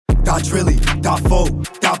Da Drilly, da Fo,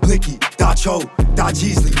 da Blicky, da Cho, da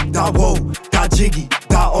Jeezy, da Wo, da Jiggy,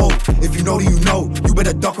 da O. If you know, then you know. You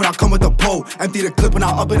better duck when I come with the pole. Empty the clip when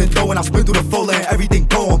I up in the dough and I spin through the full and everything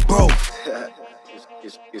going, bro.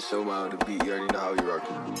 You're so mild to beat. You already know how you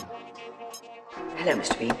rockin'. Hello,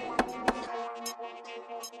 Mr. B.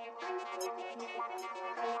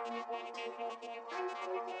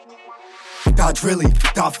 Da Drilly,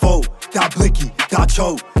 da Fo, da Blicky, da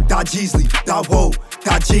Cho, da Jeezy, da Wo,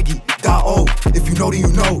 da Jiggy, da O. If you know, then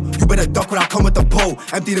you know. You better duck when I come with the pole.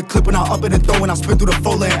 Empty the clip when I up in the dough and I spin through the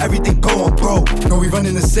full and everything going, bro. No, we run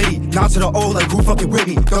in the city, now to the O like who fucking with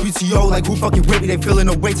me. WTO like who fucking with me. They feeling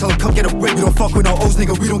the weight, tell them come get a whip. We don't fuck with no O's,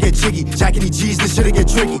 nigga, we don't get jiggy. Jack and G's, this shit'll get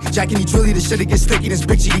tricky. Jack and Drilly, this shit'll get sticky. This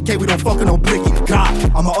big GDK, we don't fuck with no blicky. God,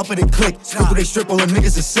 I'ma up in and click. Spin through they strip, all them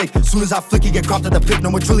niggas is sick. Soon as I flick, he get dropped at the pick.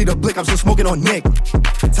 No more Drilly the blick, I'm still smoking on Nick.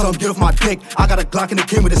 Tell him get off my dick. I got a Glock in the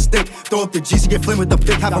king with a stick. Throw up the G's, get flame with the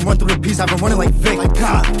Vic. Have him run through the piece, have him running like Vic. Like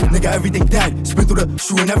God, nigga, everything dead. Spin through the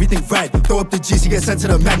shoe and everything red. Throw up the G's, get sent to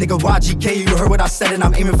the mat. Nigga, YGK, you heard what I said, and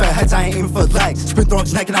I'm aiming for heads, I ain't aiming for legs. Spin through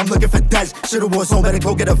his neck and I'm looking for deads. Should've wore some, better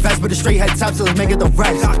go get a vest. But a straight head tap till it make it the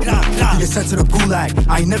rest. He get sent to the gulag.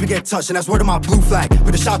 I ain't never get touched, and that's word of my blue flag.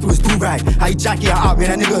 Put a shot through his do-rag. How you jack your out,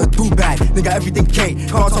 man, that nigga a do-bag. Nigga, everything K.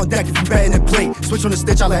 Cards on deck if you betting and play. Switch on the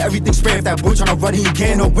stitch, I let everything spray. If that boy tryna run, he ain't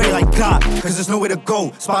getting no way like God. Cause there's nowhere to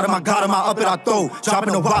go. Spot him, I got him, I up it, I throw.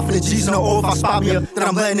 Dropping the wop for the G's in the O. If I spot me, then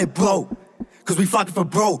I'm letting it blow. Cause we flocking for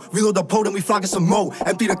bro. Reload the pole, then we flocking some more.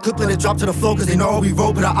 Empty the clip, let it drop to the floor. Cause they know how we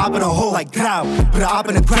roll. Put a op in a hole like ground. Put a op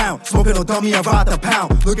in the ground. Smoking no dummy and ride the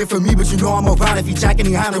pound. Looking for me, but you know I'm around. If he jacking,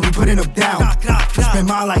 he hound, then we putting him down. Spin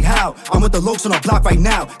mine like how? I'm with the lokes on the block right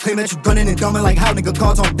now. Claim that you gunning and dumbing like how? Nigga,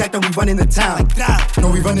 cards on deck, then we running the town.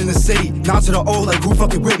 No, we running the city. Now to the O like who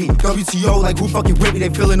fucking with me. WTO like who fucking with me. They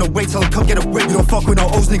feeling the weight, tell them come get a whip. We don't fuck with no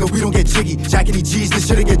O's, nigga, we don't get jiggy. Jack and G's, this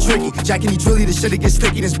shit'll get tricky. Jack and Drilly, this shit'll get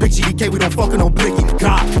sticky. This big GDK, we don't fuck with no blicky.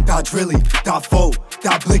 Da Drilly, da Fo,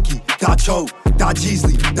 da Blicky, da Cho, da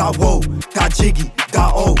Jeezy, da Wo, da Jiggy,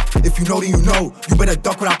 da O. If you know, then you know. You better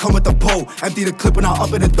duck when I come with the pole. Empty the clip when I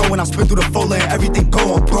up in the dough and I spin through the full and everything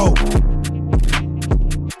going, bro.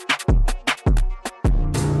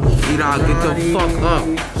 Get the fuck up.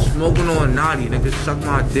 Smoking on naughty, nigga, suck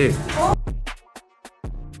my dick.